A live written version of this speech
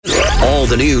All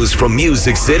the news from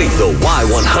Music City. The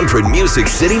Y100 Music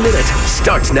City Minute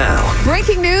starts now.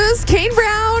 Breaking news, Kane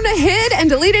Brown hid and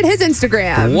deleted his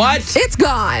Instagram. What? It's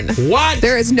gone. What?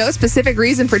 There is no specific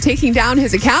reason for taking down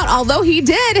his account, although he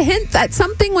did hint that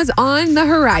something was on the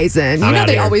horizon. You know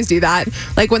they always do that.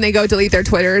 Like when they go delete their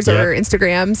Twitters or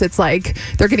Instagrams, it's like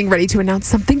they're getting ready to announce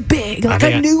something big, like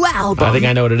a new album. I think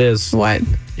I know what it is. What?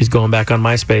 He's going back on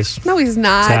MySpace. No, he's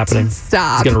not. It's happening.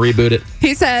 Stop. He's going to reboot it.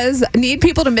 He says, need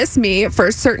people to miss me for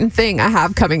a certain thing I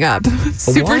have coming up.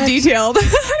 Super detailed.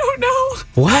 I don't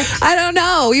know. What? I don't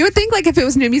know. You would think like if it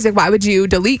was new music, why would you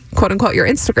delete, quote unquote, your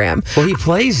Instagram? Well, he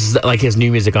plays like his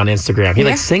new music on Instagram. He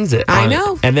like sings it. I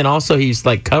know. And then also he's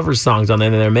like covers songs on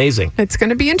them and they're amazing. It's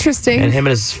going to be interesting. And him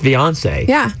and his fiance.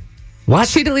 Yeah. What?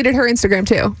 She deleted her Instagram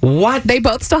too. What? They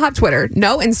both still have Twitter,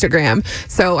 no Instagram.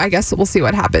 So I guess we'll see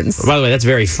what happens. By the way, that's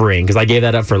very freeing because I gave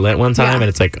that up for Lent one time and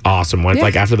it's like awesome. When,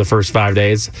 like after the first 5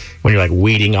 days when you're like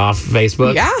weeding off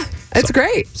Facebook. Yeah, it's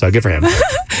great. So good for him.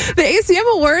 The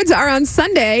ACM Awards are on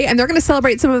Sunday, and they're going to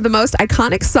celebrate some of the most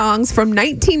iconic songs from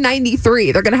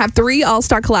 1993. They're going to have 3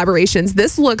 all-star collaborations.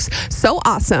 This looks so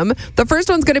awesome. The first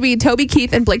one's going to be Toby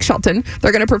Keith and Blake Shelton.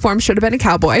 They're going to perform Should Have Been a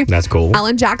Cowboy. That's cool.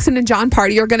 Alan Jackson and John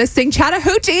Party are going to sing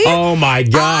Chattahoochee. Oh my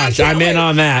gosh, I'm in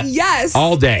on that. Yes.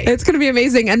 All day. It's going to be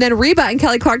amazing. And then Reba and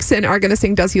Kelly Clarkson are going to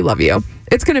sing Does He Love You?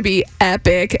 It's going to be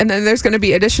epic. And then there's going to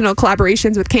be additional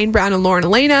collaborations with Kane Brown and Lauren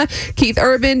Elena. Keith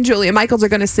Urban, Julia Michaels are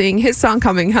going to sing his song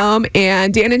Coming Home.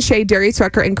 And Dan and Shay, Darius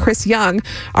Rucker, and Chris Young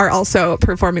are also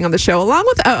performing on the show, along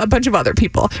with a bunch of other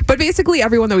people. But basically,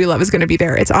 everyone that we love is going to be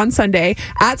there. It's on Sunday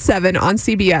at 7 on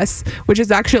CBS, which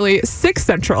is actually 6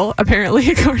 Central,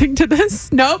 apparently, according to this.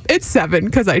 Nope, it's 7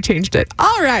 because I changed it.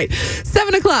 All right,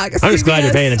 7 o'clock. I'm just glad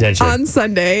you're paying attention. On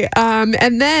Sunday.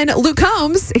 And then Luke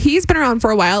Combs, he's been around for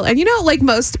a while. And you know, like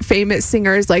most famous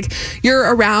singers, like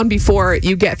you're around before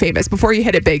you get famous, before you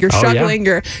hit it big. You're struggling.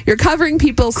 You're covering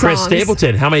people's Chris songs.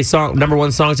 Stapleton, how many number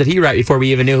one songs did he write before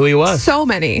we even knew who he was? So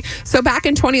many. So back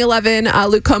in 2011,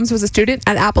 Luke Combs was a student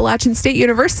at Appalachian State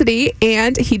University,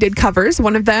 and he did covers.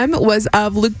 One of them was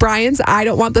of Luke Bryan's I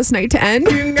Don't Want This Night to End.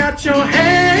 You got your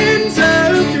hands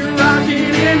up, you're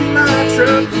rocking in my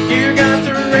truck. You got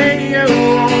the radio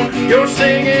on, you're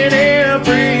singing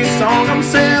every song. I'm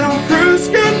set on cruise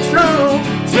control,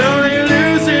 slowly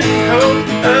losing hope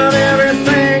of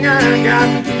everything I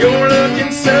got. You're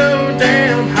looking so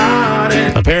damn hot.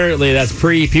 And apparently that's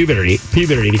pre-puberty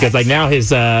because like now his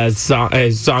songs are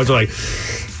like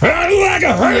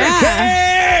a hurricane. Yeah.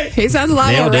 He sounds a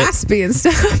lot more raspy and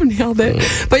stuff. Nailed it.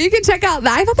 But you can check out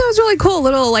that. I thought that was really cool.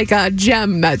 Little like a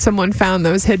gem that someone found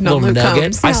that was hidden on Luke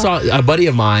Combs. I saw a buddy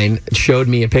of mine showed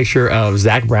me a picture of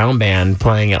Zach Brown Band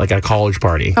playing at like a college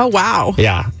party. Oh wow.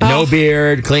 Yeah. No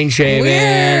beard, clean shaven.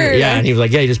 Weird. Yeah, and he was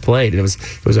like, yeah, he just played. And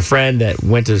it was a friend that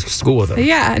went to school with him.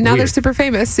 Yeah, and now they're super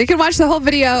famous. So you can watch the whole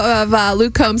video of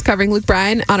Luke Combs covering Luke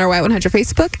Bryan on our Y100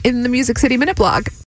 Facebook in the Music City Minute blog.